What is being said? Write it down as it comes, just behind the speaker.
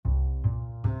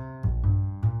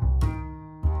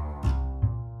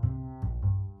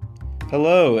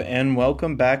Hello, and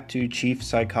welcome back to Chief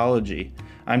Psychology.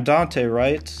 I'm Dante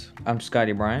Wright. I'm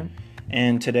Scotty Bryan.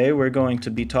 And today we're going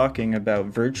to be talking about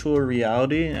virtual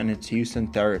reality and its use in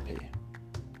therapy.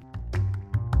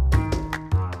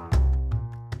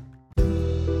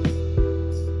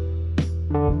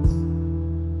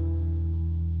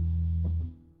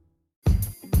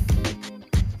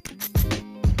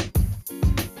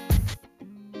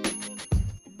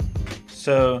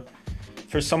 So,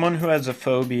 for someone who has a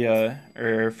phobia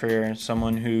or for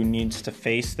someone who needs to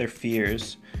face their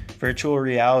fears, virtual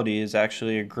reality is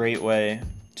actually a great way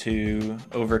to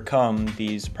overcome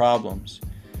these problems.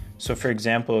 So for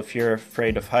example, if you're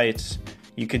afraid of heights,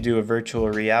 you could do a virtual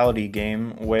reality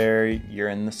game where you're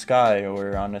in the sky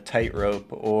or on a tightrope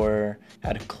or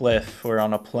at a cliff or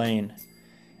on a plane.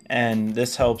 And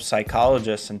this helps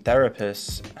psychologists and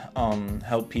therapists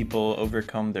help people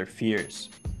overcome their fears.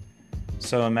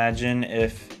 So imagine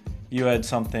if you had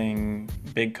something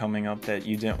big coming up that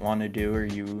you didn't want to do or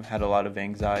you had a lot of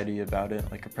anxiety about it,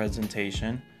 like a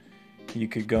presentation. You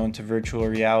could go into virtual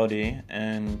reality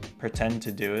and pretend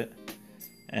to do it,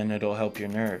 and it'll help your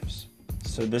nerves.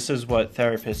 So this is what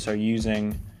therapists are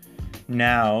using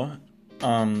now.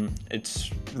 It's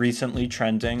recently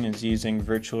trending, is using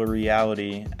virtual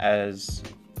reality as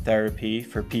therapy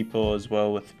for people as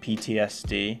well with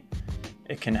PTSD.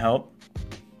 It can help.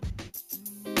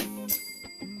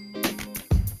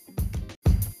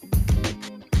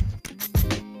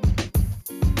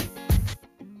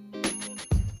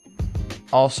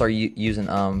 Also, using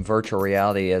virtual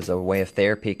reality as a way of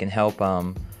therapy can help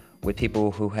with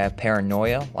people who have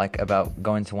paranoia, like about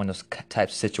going to one of those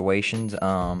types of situations.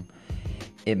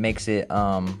 It makes it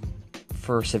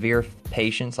for severe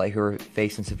patients, like who are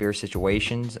facing severe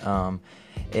situations.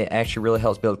 It actually really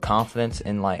helps build confidence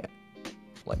in like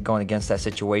going against that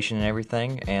situation and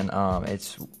everything. And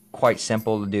it's quite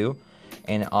simple to do,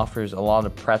 and it offers a lot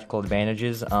of practical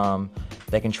advantages.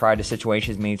 They can try the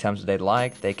situation as many times as they'd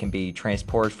like. They can be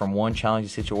transported from one challenging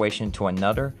situation to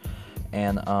another,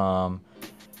 and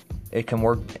it can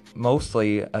work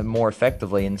mostly more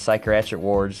effectively in psychiatric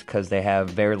wards because they have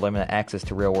very limited access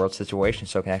to real-world situations,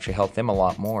 so it can actually help them a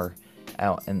lot more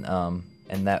out in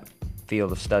that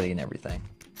field of study and everything.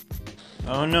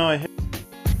 Oh no,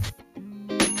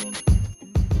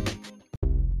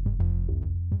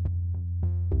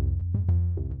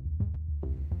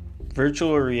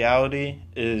 Virtual reality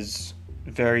is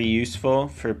very useful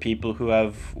for people who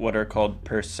have what are called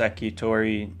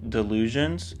persecutory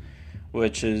delusions,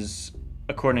 which is,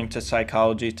 according to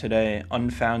Psychology Today,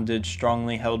 unfounded,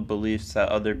 strongly held beliefs that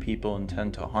other people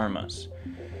intend to harm us.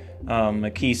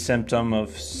 A key symptom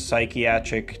of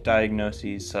psychiatric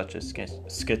diagnoses such as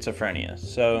schizophrenia.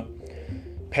 So,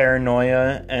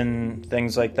 paranoia and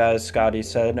things like that, as Scotty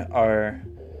said, are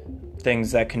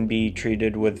things that can be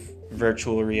treated with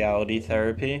virtual reality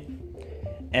therapy.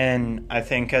 And I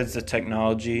think as the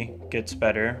technology gets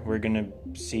better, we're going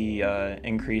to see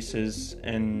increases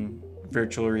in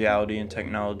virtual reality and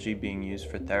technology being used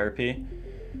for therapy.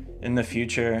 In the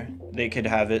future, they could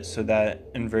have it so that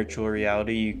in virtual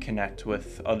reality you connect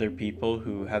with other people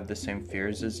who have the same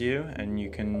fears as you, and you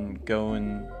can go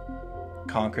and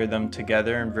conquer them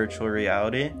together in virtual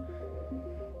reality.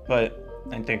 But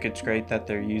I think it's great that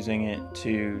they're using it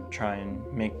to try and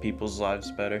make people's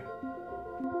lives better.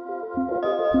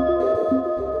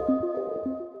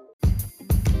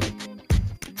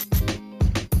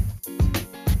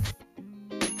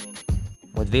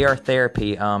 With VR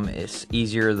therapy, it's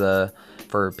easier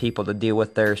for people to deal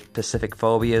with their specific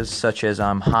phobias, such as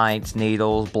heights,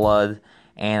 needles, blood,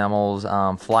 animals,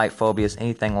 flight phobias,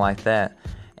 anything like that.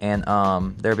 And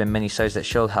there have been many studies that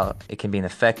show how it can be an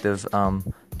effective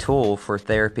tool for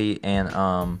therapy,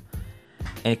 and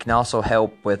it can also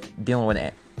help with dealing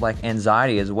with like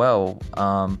anxiety as well,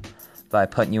 by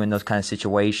putting you in those kind of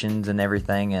situations and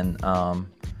everything, and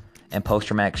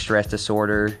post-traumatic stress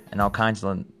disorder and all kinds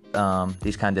of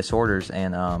these kind of disorders,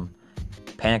 and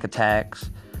panic attacks,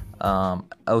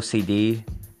 OCD,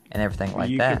 and everything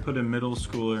like that. You could put a middle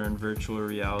schooler in virtual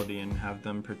reality and have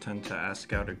them pretend to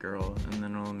ask out a girl, and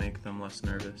then it'll make them less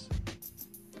nervous.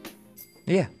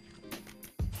 Yeah.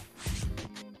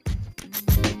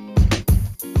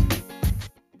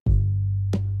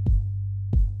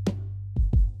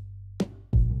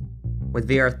 With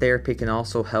VR therapy can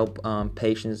also help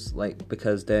patients,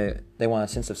 because they want a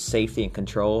sense of safety and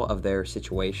control of their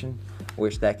situation,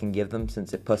 which that can give them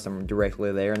since it puts them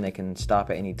directly there and they can stop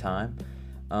at any time.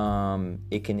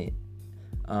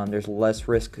 There's less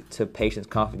risk to patients'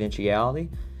 confidentiality,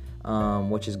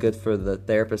 which is good for the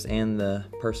therapist and the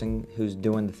person who's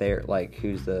doing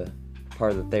who's the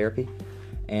part of the therapy.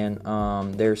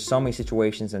 And there's so many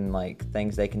situations and like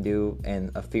things they can do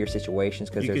in a fear situations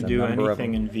because there's a number of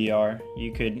them. You could do anything in VR.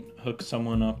 You could hook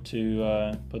someone up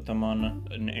to put them on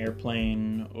an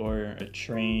airplane or a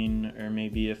train, or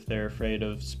maybe if they're afraid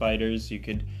of spiders, you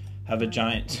could have a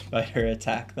giant spider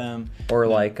attack them. Or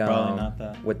like probably not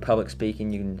that. With public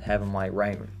speaking, you can have them like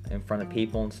right in front of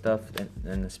people and stuff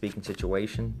in the speaking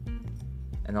situation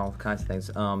and all kinds of things.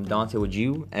 Dante, would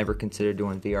you ever consider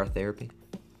doing VR therapy?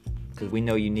 Because we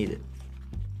know you need it.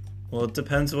 Well, it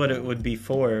depends what it would be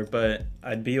for, but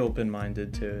I'd be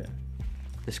open-minded to it.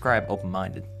 Describe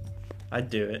open-minded. I'd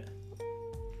do it.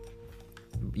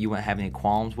 You wouldn't have any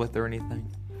qualms with it or anything?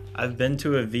 I've been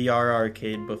to a VR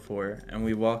arcade before, and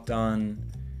we walked on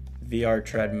VR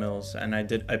treadmills, and I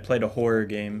played a horror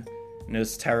game, and it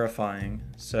was terrifying.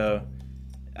 So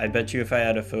I bet you if I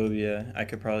had a phobia, I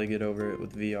could probably get over it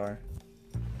with VR.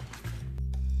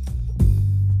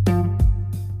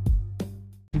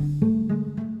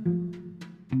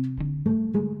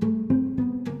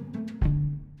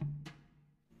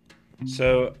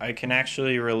 So I can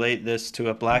actually relate this to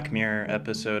a Black Mirror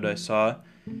episode I saw.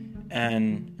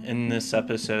 And in this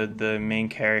episode, the main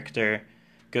character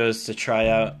goes to try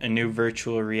out a new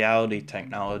virtual reality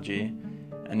technology.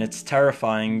 And it's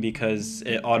terrifying because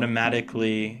it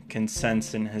automatically can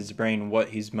sense in his brain what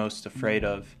he's most afraid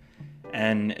of.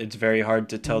 And it's very hard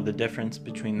to tell the difference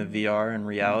between the VR and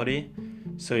reality.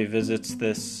 So he visits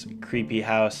this creepy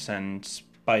house, and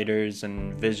spiders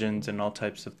and visions and all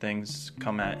types of things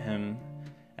come at him.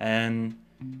 And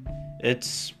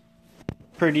it's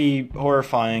pretty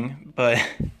horrifying, but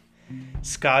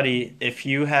Scotty, if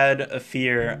you had a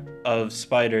fear of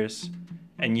spiders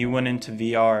and you went into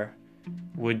VR,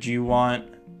 would you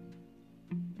want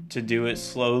to do it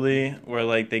slowly, where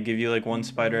like they give you like one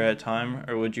spider at a time,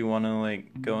 or would you want to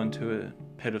like go into a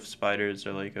pit of spiders,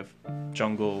 or like a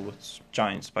jungle with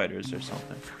giant spiders or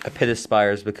something? A pit of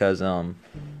spiders, because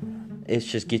it's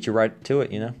just get you right to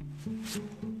it, you know?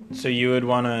 So you would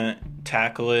want to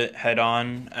tackle it head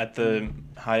on at the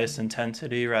highest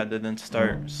intensity rather than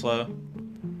start slow?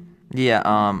 Yeah,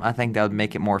 I think that would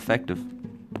make it more effective.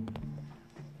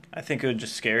 I think it would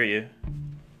just scare you.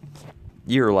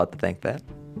 You're allowed to think that.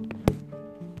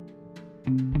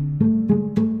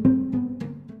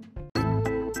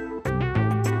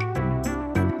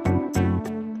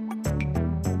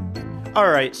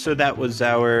 Alright, so that was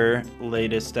our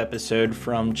latest episode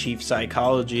from Chief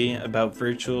Psychology about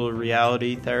virtual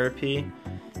reality therapy.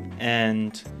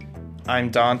 And I'm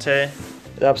Dante.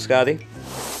 What's up, Scotty?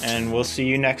 And we'll see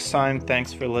you next time.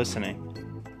 Thanks for listening.